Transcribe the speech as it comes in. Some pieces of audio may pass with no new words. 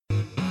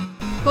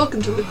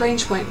Welcome to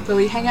Lagrange Point, where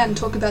we hang out and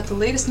talk about the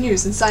latest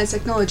news in science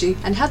technology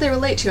and how they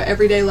relate to your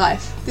everyday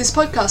life. This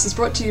podcast is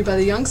brought to you by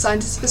the Young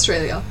Scientists of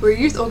Australia. We're a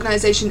youth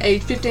organisation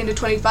aged 15 to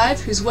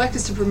 25 whose work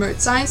is to promote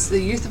science to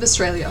the youth of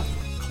Australia.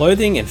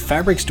 Clothing and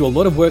fabrics do a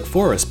lot of work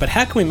for us, but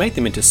how can we make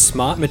them into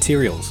smart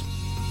materials?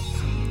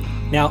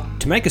 Now,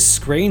 to make a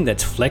screen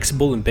that's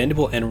flexible and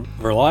bendable and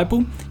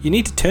reliable, you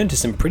need to turn to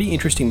some pretty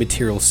interesting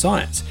material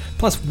science.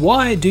 Plus,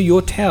 why do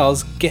your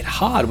towels get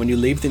hard when you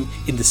leave them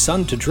in the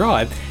sun to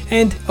dry?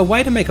 And a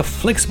way to make a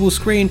flexible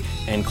screen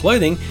and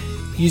clothing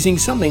using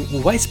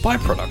something waste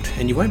byproduct,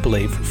 and you won't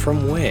believe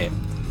from where.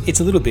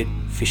 It's a little bit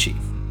fishy.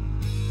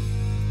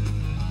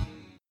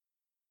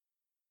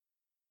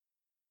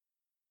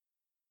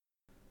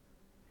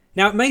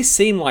 Now, it may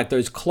seem like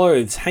those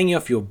clothes hanging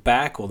off your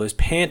back or those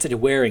pants that you're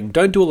wearing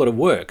don't do a lot of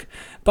work,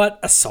 but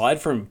aside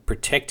from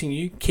protecting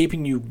you,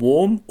 keeping you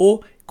warm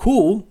or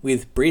cool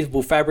with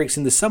breathable fabrics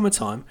in the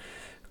summertime,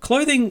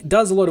 clothing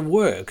does a lot of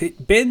work.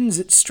 It bends,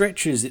 it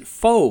stretches, it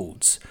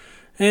folds,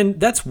 and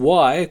that's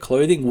why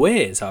clothing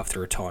wears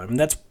after a time. And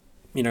that's,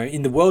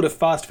 in the world of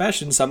fast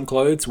fashion, some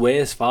clothes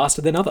wears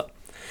faster than other.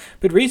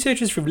 But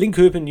researchers from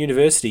Linköping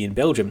University in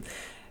Belgium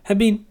have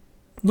been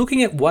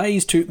looking at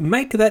ways to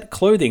make that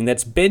clothing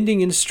that's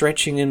bending and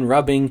stretching and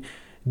rubbing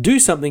do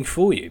something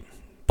for you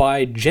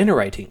by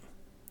generating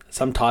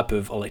some type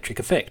of electric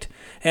effect.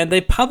 And they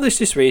published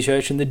this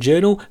research in the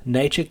journal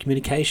Nature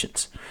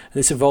Communications.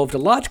 This involved a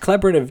large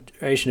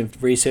collaboration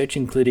of research,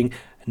 including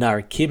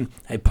Nara Kim,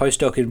 a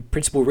postdoc and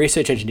principal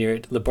research engineer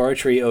at the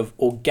Laboratory of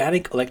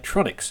Organic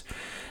Electronics.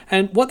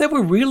 And what they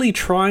were really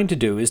trying to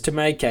do is to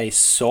make a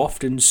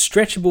soft and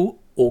stretchable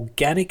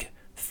organic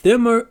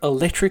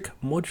thermoelectric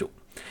module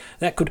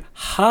that could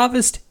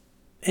harvest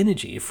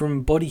energy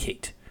from body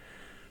heat.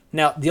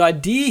 Now, the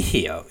idea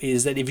here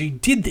is that if you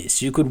did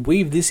this, you could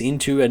weave this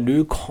into a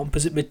new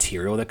composite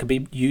material that could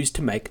be used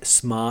to make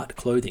smart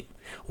clothing,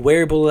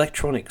 wearable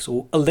electronics,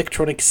 or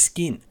electronic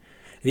skin.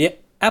 The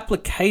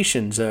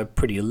applications are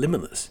pretty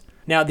limitless.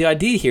 Now, the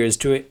idea here is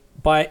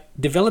by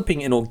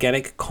developing an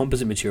organic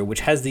composite material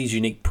which has these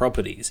unique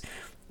properties,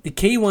 the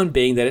key one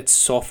being that it's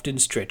soft and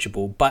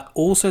stretchable, but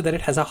also that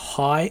it has a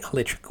high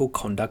electrical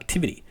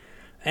conductivity.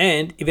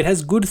 And if it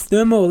has good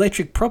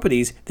thermoelectric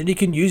properties, then you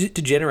can use it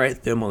to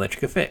generate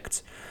thermoelectric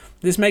effects.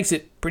 This makes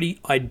it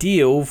pretty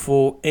ideal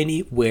for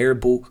any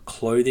wearable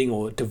clothing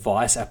or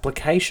device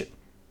application.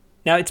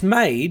 Now, it's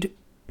made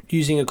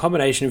using a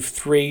combination of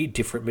three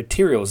different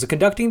materials: a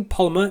conducting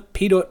polymer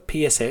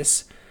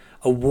PEDOT-PSS,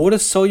 a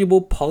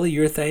water-soluble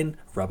polyurethane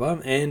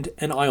rubber, and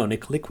an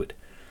ionic liquid.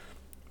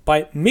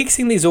 By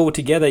mixing these all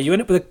together, you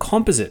end up with a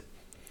composite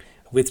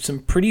with some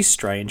pretty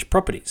strange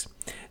properties.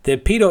 The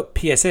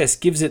PEDOT-PSS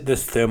gives it the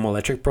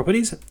thermoelectric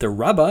properties, the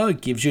rubber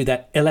gives you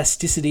that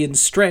elasticity and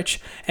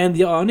stretch, and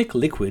the ionic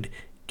liquid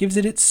gives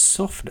it its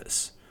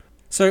softness.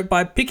 So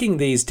by picking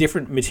these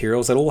different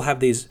materials that all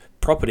have these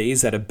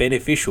properties that are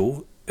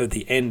beneficial of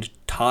the end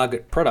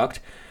target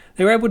product,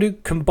 they were able to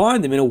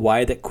combine them in a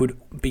way that could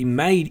be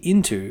made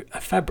into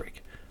a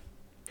fabric.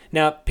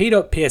 Now,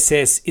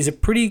 PEDOT-PSS is a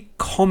pretty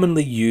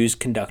commonly used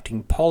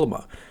conducting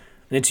polymer,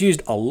 and it's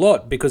used a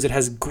lot because it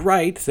has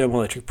great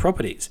thermoelectric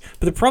properties.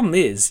 But the problem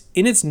is,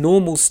 in its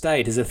normal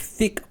state as a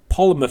thick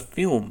polymer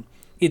film,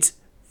 it's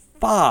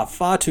far,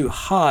 far too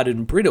hard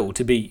and brittle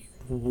to be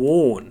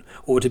worn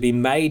or to be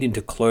made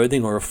into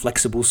clothing or a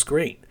flexible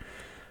screen.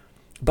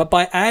 But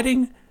by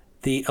adding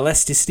the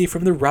elasticity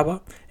from the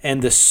rubber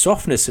and the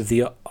softness of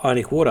the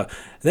ionic water,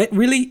 that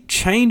really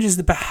changes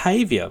the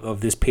behavior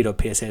of this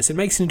PEDOT-PSS and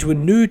makes it into a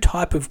new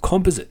type of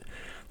composite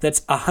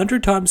that's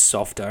 100 times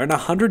softer and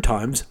 100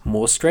 times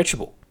more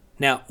stretchable.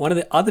 Now, one of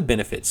the other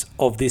benefits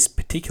of this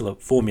particular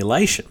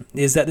formulation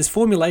is that this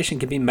formulation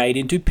can be made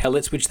into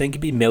pellets which then can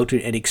be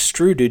melted and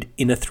extruded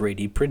in a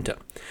 3D printer.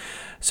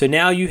 So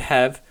now you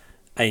have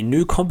a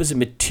new composite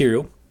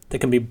material that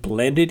can be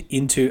blended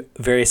into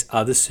various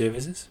other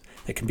surfaces,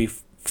 that can be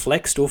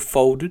flexed or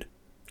folded,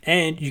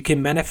 and you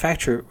can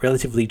manufacture it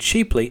relatively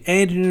cheaply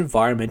and in an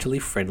environmentally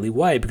friendly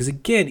way because,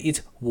 again,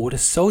 it's water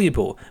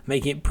soluble,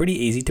 making it pretty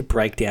easy to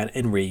break down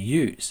and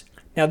reuse.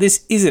 Now,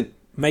 this isn't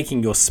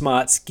making your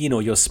smart skin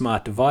or your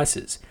smart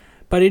devices,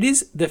 but it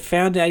is the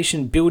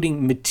foundation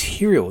building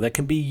material that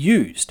can be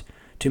used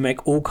to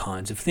make all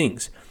kinds of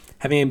things.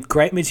 Having a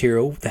great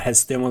material that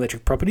has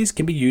thermoelectric properties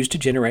can be used to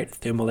generate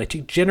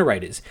thermoelectric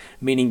generators,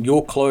 meaning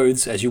your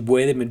clothes, as you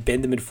wear them and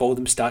bend them and fold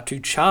them, start to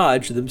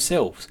charge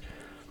themselves.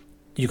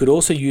 You could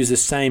also use the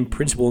same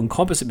principle in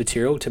composite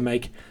material to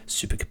make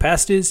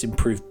supercapacitors,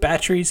 improve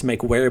batteries,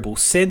 make wearable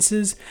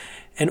sensors,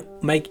 and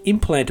make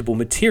implantable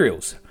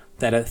materials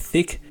that are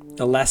thick,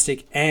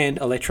 elastic, and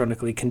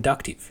electronically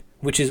conductive,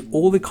 which is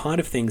all the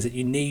kind of things that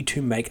you need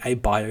to make a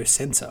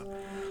biosensor.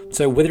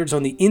 So whether it's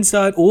on the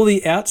inside or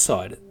the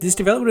outside, this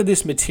development of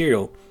this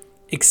material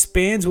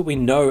expands what we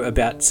know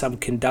about some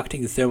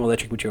conducting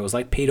thermoelectric materials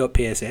like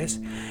PEDOT-PSS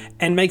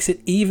and makes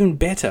it even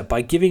better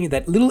by giving it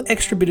that little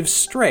extra bit of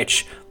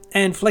stretch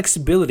and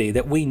flexibility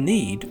that we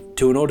need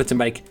in order to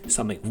make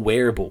something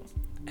wearable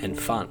and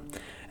fun.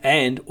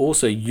 and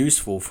also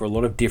useful for a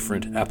lot of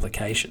different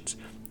applications.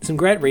 Some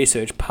great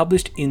research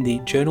published in the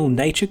journal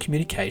Nature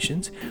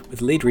Communications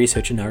with lead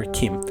researcher Nara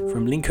Kim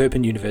from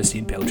Linköping University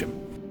in Belgium.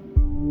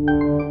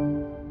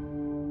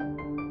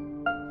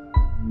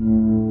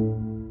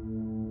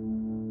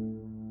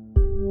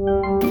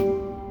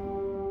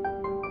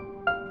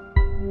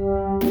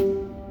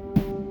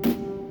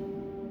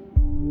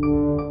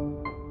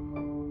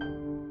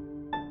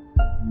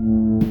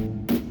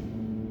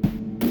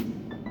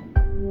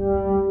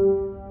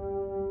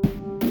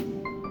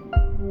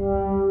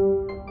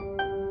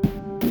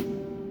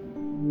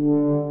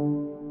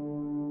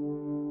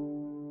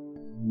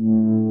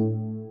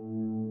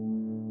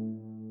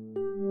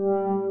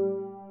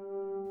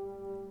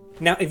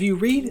 Now, if you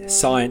read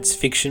science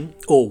fiction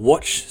or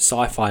watch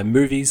sci-fi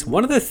movies,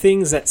 one of the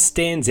things that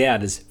stands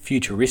out as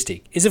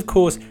futuristic is, of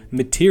course,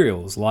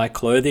 materials like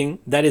clothing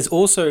that is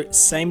also,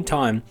 same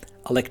time,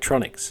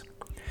 electronics.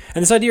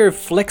 And this idea of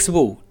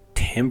flexible,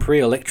 temporary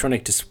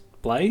electronic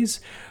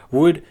displays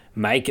would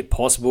make it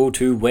possible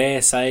to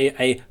wear, say,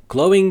 a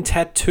glowing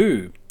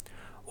tattoo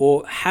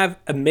or have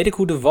a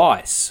medical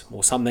device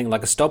or something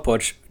like a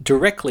stopwatch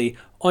directly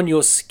on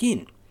your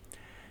skin.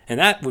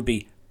 And that would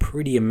be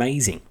pretty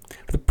amazing.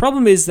 But the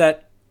problem is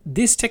that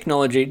this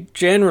technology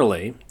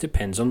generally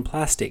depends on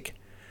plastic.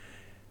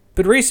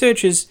 But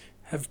researchers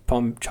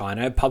from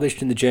China,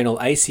 published in the journal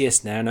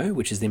ACS Nano,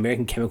 which is the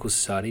American Chemical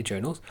Society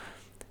journals,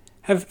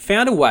 have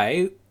found a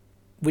way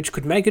which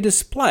could make a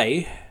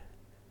display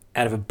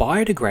out of a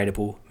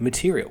biodegradable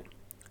material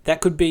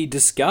that could be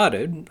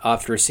discarded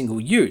after a single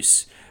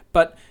use.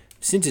 But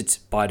since it's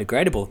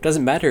biodegradable, it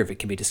doesn't matter if it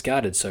can be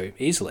discarded so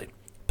easily.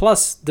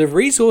 Plus, the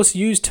resource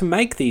used to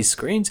make these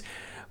screens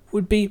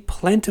would be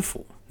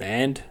plentiful.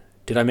 And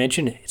did I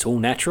mention it's all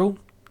natural?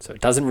 So it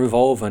doesn't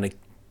revolve on a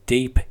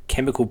deep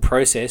chemical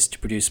process to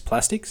produce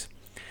plastics.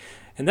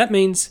 And that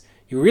means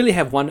you really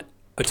have one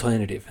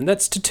alternative, and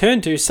that's to turn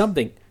to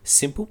something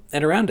simple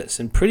and around us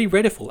and pretty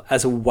readable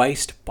as a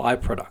waste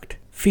byproduct: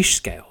 fish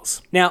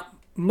scales. Now,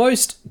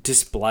 most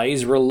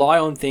displays rely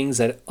on things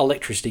that are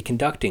electricity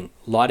conducting,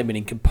 light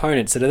emitting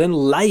components that are then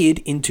layered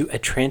into a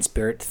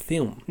transparent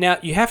film. Now,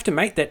 you have to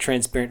make that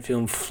transparent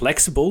film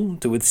flexible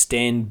to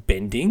withstand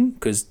bending,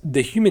 because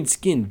the human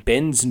skin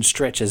bends and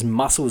stretches as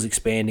muscles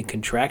expand and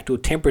contract or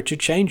temperature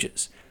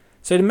changes.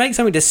 So to make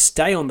something to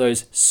stay on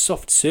those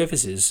soft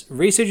surfaces,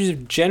 researchers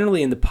have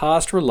generally in the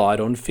past relied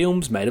on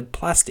films made of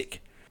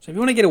plastic. So if you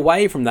want to get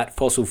away from that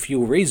fossil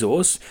fuel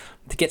resource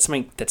to get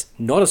something that's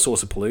not a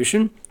source of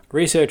pollution,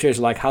 researchers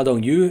like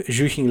Haodong Yu,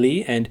 Zhuxing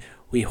Li, and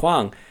Wei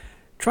Huang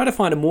try to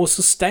find a more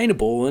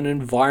sustainable and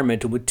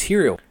environmental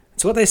material.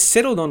 So what they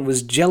settled on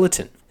was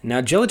gelatin.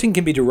 Now, gelatin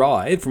can be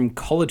derived from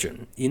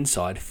collagen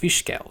inside fish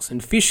scales,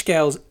 and fish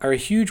scales are a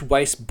huge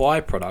waste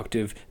byproduct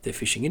of the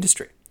fishing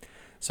industry.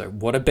 So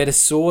what a better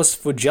source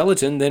for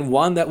gelatin than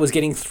one that was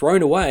getting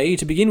thrown away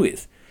to begin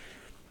with?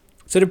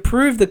 So to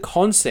prove the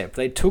concept,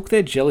 they took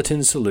their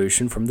gelatin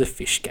solution from the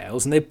fish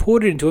scales and they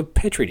poured it into a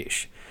petri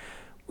dish,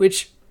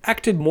 which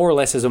acted more or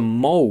less as a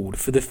mold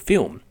for the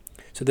film.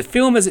 So the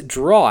film, as it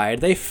dried,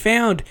 they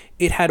found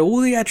it had all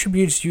the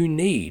attributes you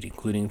need,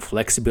 including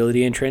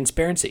flexibility and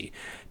transparency,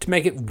 to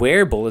make it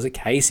wearable as a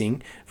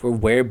casing for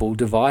wearable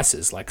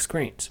devices like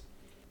screens.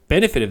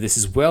 Benefit of this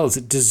as well is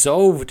it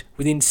dissolved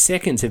within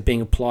seconds of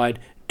being applied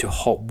to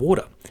hot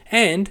water.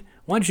 And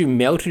once you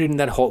melted it in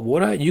that hot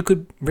water, you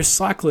could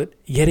recycle it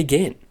yet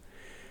again.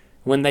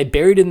 When they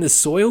buried it in the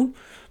soil,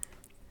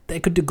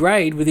 they could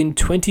degrade within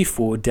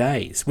 24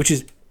 days, which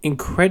is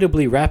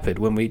incredibly rapid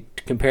when we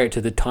compare it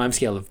to the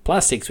timescale of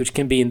plastics, which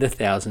can be in the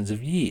thousands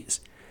of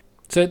years.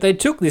 So they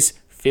took this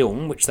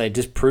film, which they'd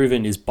just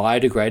proven is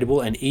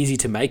biodegradable and easy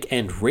to make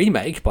and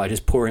remake by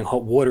just pouring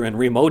hot water and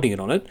remolding it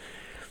on it.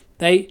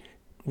 They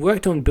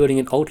worked on building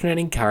an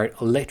alternating current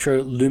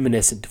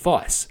electroluminescent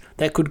device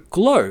that could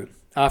glow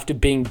after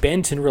being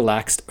bent and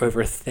relaxed over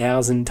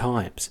 1,000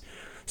 times.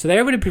 So they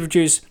were able to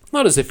produce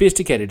not a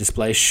sophisticated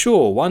display,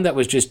 sure, one that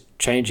was just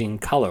changing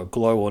color,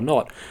 glow or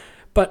not,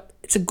 but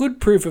it's a good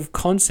proof of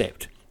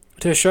concept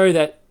to show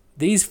that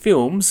these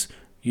films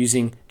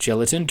using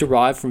gelatin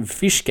derived from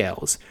fish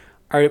scales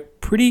are a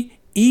pretty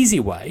easy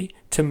way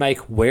to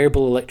make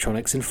wearable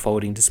electronics and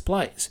folding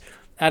displays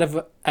out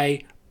of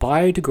a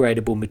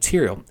biodegradable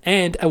material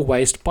and a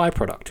waste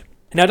byproduct.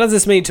 Now, does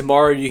this mean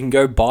tomorrow you can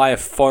go buy a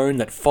phone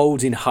that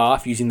folds in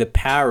half using the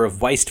power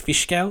of waste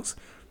fish scales?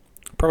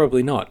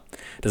 Probably not.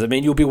 Does it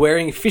mean you'll be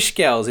wearing fish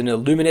scales in a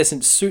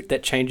luminescent suit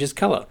that changes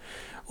color?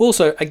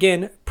 Also,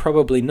 again,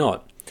 probably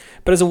not.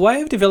 But as a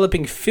way of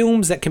developing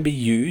films that can be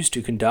used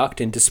to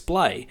conduct and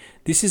display,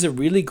 this is a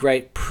really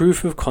great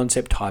proof of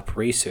concept type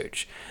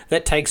research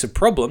that takes a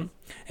problem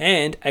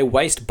and a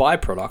waste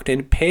byproduct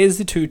and pairs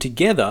the two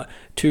together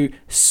to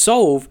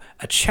solve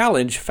a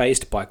challenge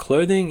faced by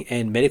clothing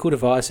and medical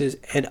devices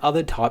and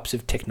other types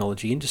of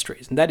technology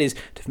industries, and that is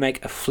to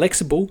make a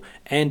flexible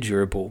and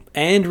durable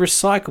and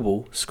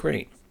recyclable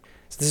screen.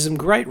 So this is some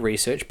great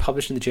research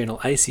published in the journal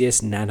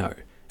ACS Nano,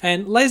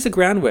 and lays the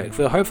groundwork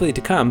for hopefully to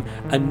come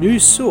a new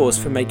source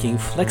for making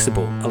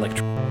flexible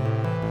electronics.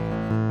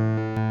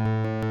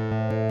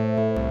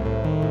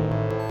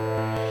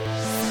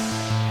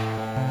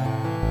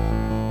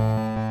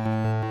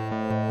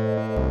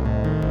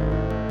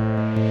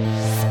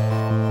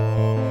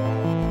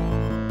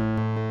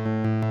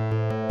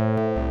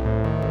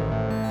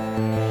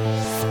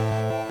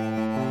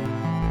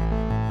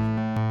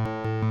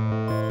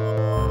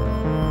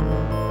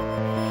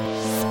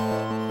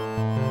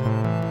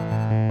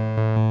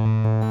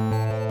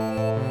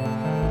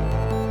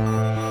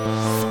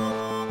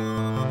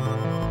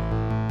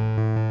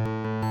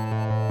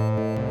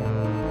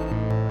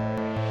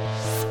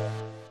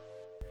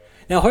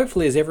 Now,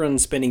 hopefully, as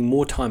everyone's spending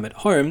more time at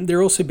home,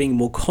 they're also being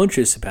more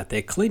conscious about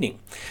their cleaning.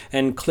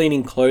 And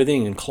cleaning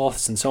clothing and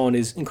cloths and so on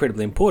is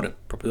incredibly important.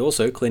 Probably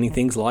also cleaning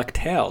things like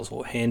towels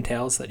or hand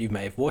towels that you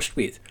may have washed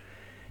with.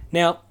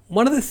 Now,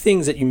 one of the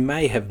things that you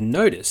may have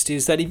noticed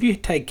is that if you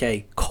take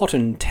a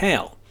cotton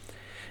towel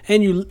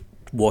and you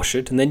wash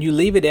it and then you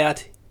leave it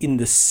out in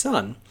the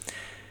sun,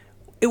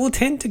 it will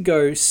tend to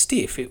go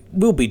stiff. It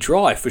will be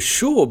dry for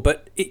sure,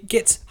 but it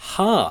gets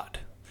hard.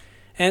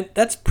 And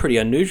that's pretty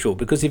unusual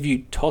because if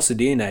you toss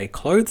it in a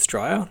clothes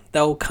dryer,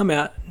 they'll come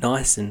out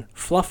nice and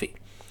fluffy.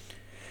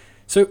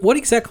 So what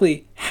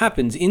exactly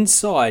happens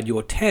inside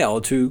your towel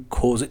to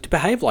cause it to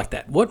behave like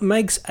that? What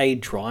makes a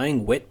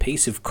drying wet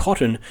piece of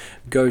cotton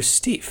go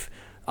stiff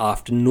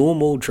after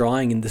normal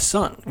drying in the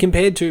sun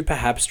compared to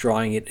perhaps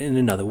drying it in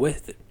another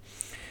method?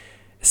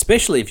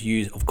 Especially if you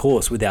use, of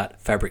course,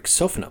 without fabric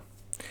softener.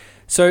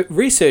 So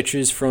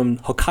researchers from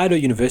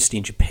Hokkaido University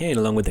in Japan,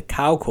 along with the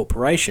Kao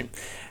Corporation,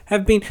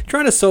 have been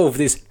trying to solve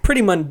this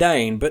pretty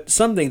mundane, but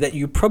something that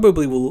you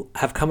probably will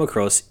have come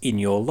across in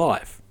your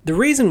life. The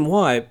reason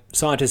why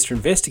scientists are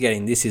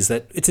investigating this is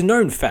that it's a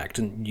known fact,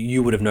 and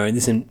you would have known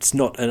this, and it's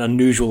not an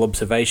unusual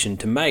observation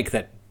to make,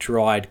 that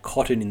dried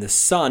cotton in the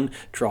sun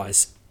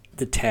dries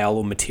the towel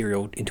or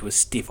material into a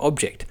stiff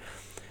object.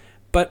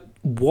 But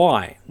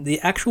why? The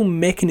actual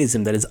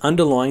mechanism that is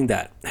underlying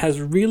that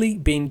has really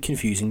been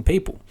confusing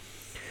people.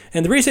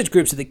 And the research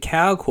groups at the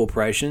Kao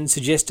Corporation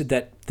suggested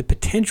that the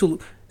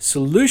potential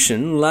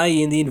solution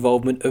lay in the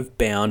involvement of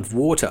bound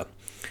water.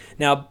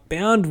 Now,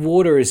 bound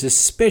water is a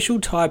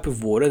special type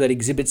of water that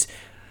exhibits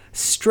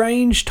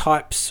strange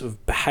types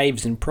of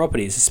behaviors and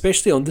properties,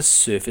 especially on the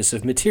surface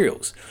of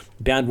materials.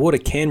 Bound water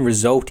can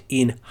result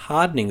in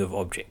hardening of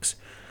objects.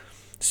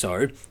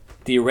 So,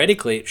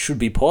 theoretically, it should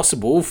be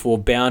possible for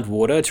bound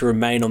water to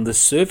remain on the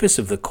surface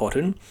of the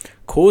cotton,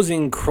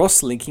 causing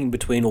cross-linking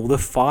between all the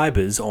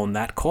fibers on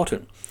that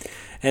cotton.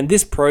 And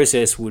this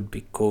process would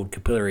be called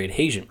capillary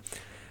adhesion.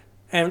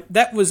 And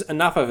that was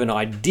enough of an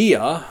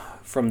idea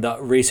from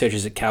the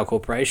researchers at Kao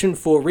Corporation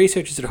for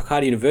researchers at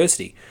Hokkaido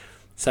University,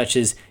 such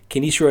as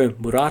Kenichiro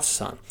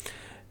Murata-san,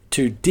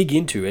 to dig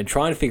into and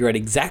try and figure out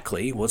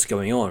exactly what's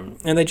going on.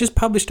 And they just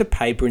published a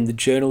paper in the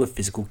Journal of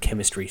Physical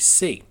Chemistry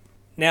C.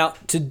 Now,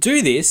 to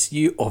do this,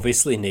 you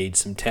obviously need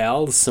some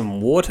towels, some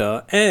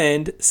water,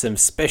 and some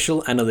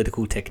special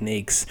analytical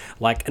techniques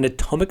like an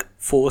atomic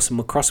force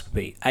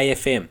microscopy,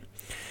 AFM,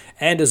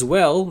 and as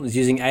well as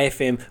using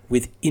AFM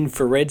with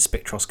infrared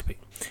spectroscopy.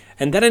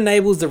 And that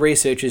enables the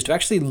researchers to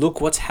actually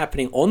look what's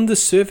happening on the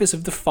surface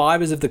of the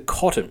fibers of the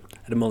cotton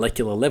at a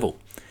molecular level.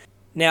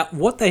 Now,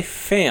 what they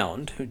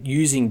found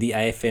using the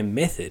AFM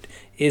method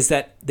is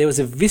that there was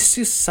a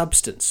viscous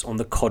substance on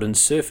the cotton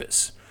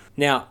surface.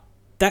 Now,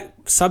 that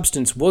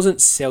substance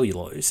wasn't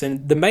cellulose,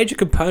 and the major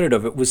component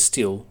of it was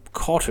still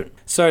cotton.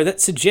 So that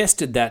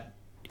suggested that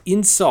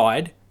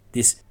inside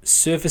this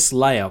surface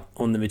layer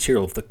on the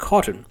material of the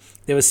cotton,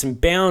 there was some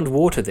bound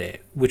water there,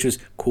 which was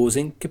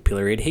causing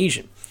capillary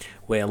adhesion,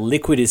 where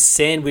liquid is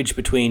sandwiched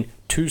between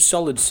two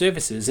solid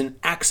surfaces and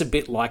acts a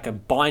bit like a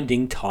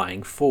binding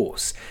tying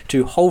force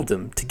to hold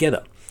them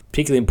together.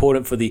 Particularly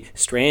important for the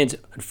strands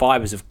and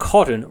fibers of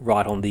cotton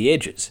right on the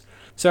edges.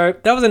 So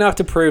that was enough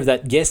to prove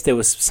that yes, there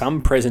was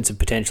some presence of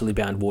potentially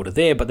bound water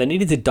there, but they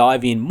needed to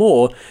dive in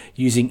more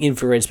using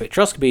infrared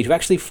spectroscopy to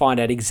actually find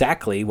out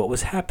exactly what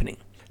was happening.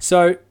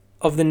 So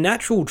of the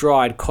natural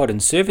dried cotton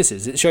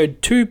surfaces, it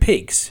showed two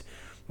peaks,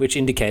 which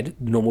indicated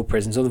the normal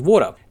presence of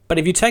water. But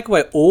if you take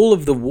away all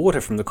of the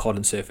water from the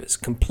cotton surface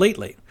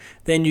completely,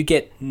 then you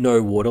get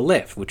no water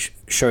left, which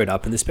showed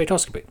up in the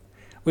spectroscopy,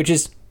 which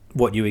is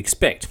what you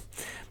expect.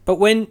 But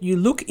when you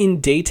look in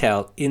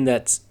detail in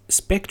that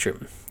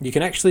spectrum, you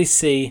can actually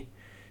see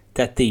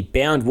that the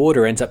bound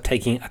water ends up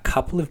taking a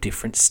couple of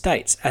different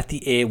states at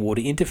the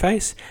air-water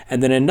interface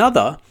and then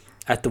another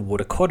at the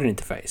water-cotton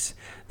interface.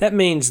 That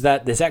means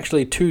that there's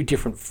actually two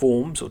different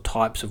forms or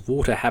types of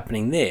water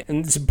happening there.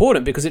 And it's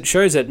important because it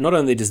shows that not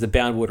only does the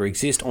bound water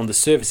exist on the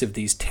surface of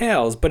these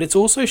towels, but it's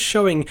also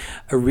showing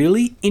a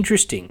really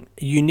interesting,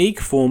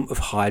 unique form of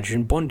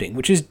hydrogen bonding,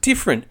 which is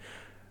different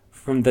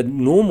from the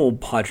normal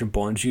hydrogen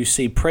bonds you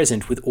see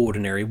present with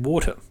ordinary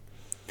water.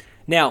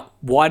 Now,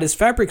 why does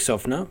fabric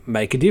softener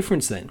make a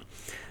difference then?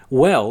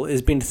 Well,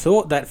 it's been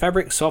thought that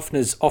fabric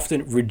softeners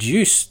often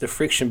reduce the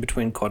friction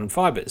between cotton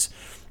fibers,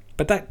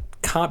 but that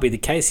can't be the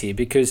case here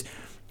because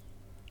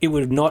it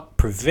would not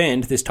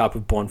prevent this type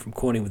of bond from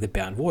forming with the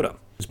bound water.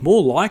 It's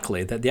more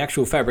likely that the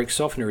actual fabric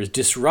softener is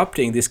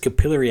disrupting this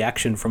capillary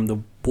action from the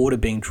water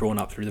being drawn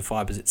up through the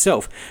fibers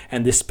itself,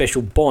 and this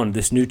special bond,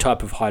 this new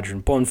type of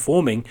hydrogen bond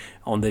forming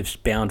on this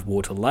bound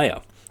water layer,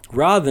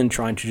 rather than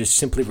trying to just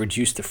simply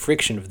reduce the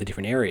friction of the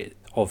different areas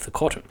of the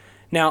cotton.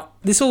 Now,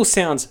 this all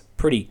sounds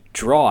pretty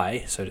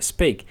dry, so to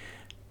speak,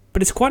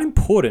 but it's quite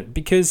important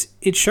because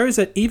it shows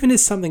that even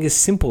as something as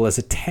simple as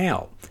a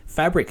towel,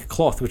 fabric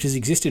cloth, which has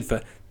existed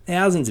for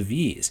thousands of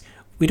years,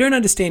 we don't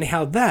understand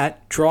how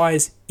that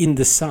dries in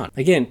the sun.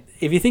 Again,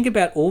 if you think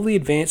about all the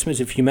advancements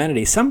of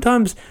humanity,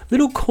 sometimes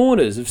little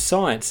corners of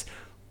science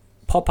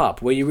pop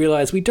up where you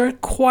realise we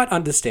don't quite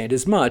understand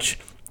as much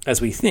as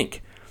we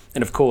think.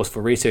 And of course,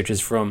 for researchers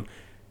from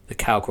the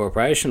Kao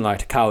Corporation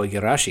like Takao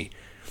Igarashi,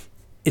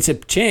 it's a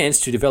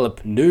chance to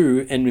develop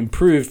new and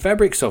improved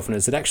fabric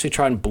softeners that actually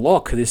try and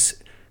block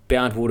this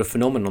bound water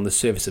phenomenon on the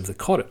surface of the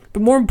cotton.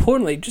 But more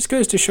importantly, it just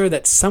goes to show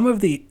that some of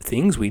the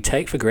things we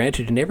take for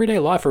granted in everyday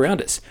life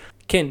around us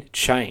can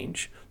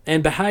change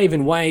and behave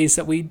in ways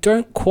that we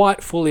don't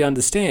quite fully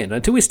understand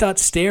until we start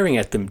staring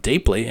at them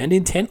deeply and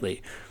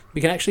intently.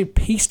 We can actually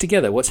piece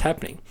together what's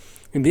happening.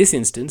 In this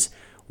instance,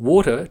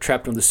 water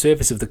trapped on the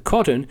surface of the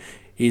cotton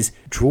is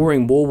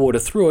drawing more water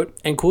through it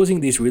and causing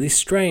these really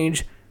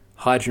strange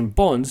hydrogen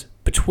bonds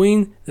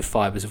between the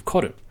fibers of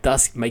cotton,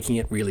 thus making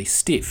it really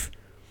stiff.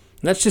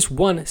 And that's just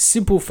one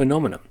simple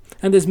phenomenon,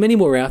 and there's many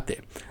more out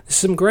there. There's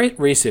some great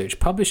research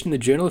published in the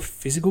Journal of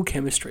Physical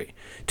Chemistry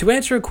to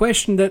answer a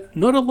question that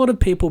not a lot of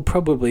people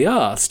probably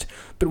asked,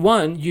 but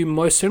one you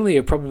most certainly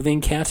have probably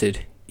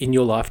encountered in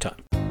your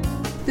lifetime.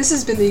 This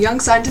has been the Young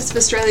Scientists of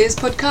Australia's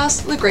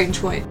podcast,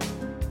 Lagrange Point.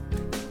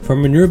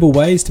 From renewable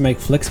ways to make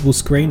flexible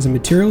screens and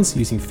materials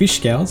using fish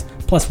scales,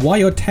 plus why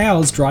your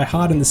towels dry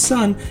hard in the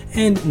sun,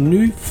 and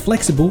new,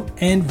 flexible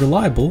and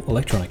reliable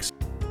electronics.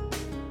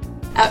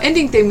 Our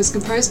ending theme was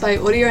composed by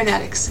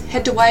Audionautics.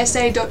 Head to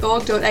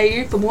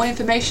ysa.org.au for more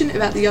information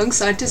about the Young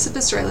Scientists of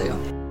Australia.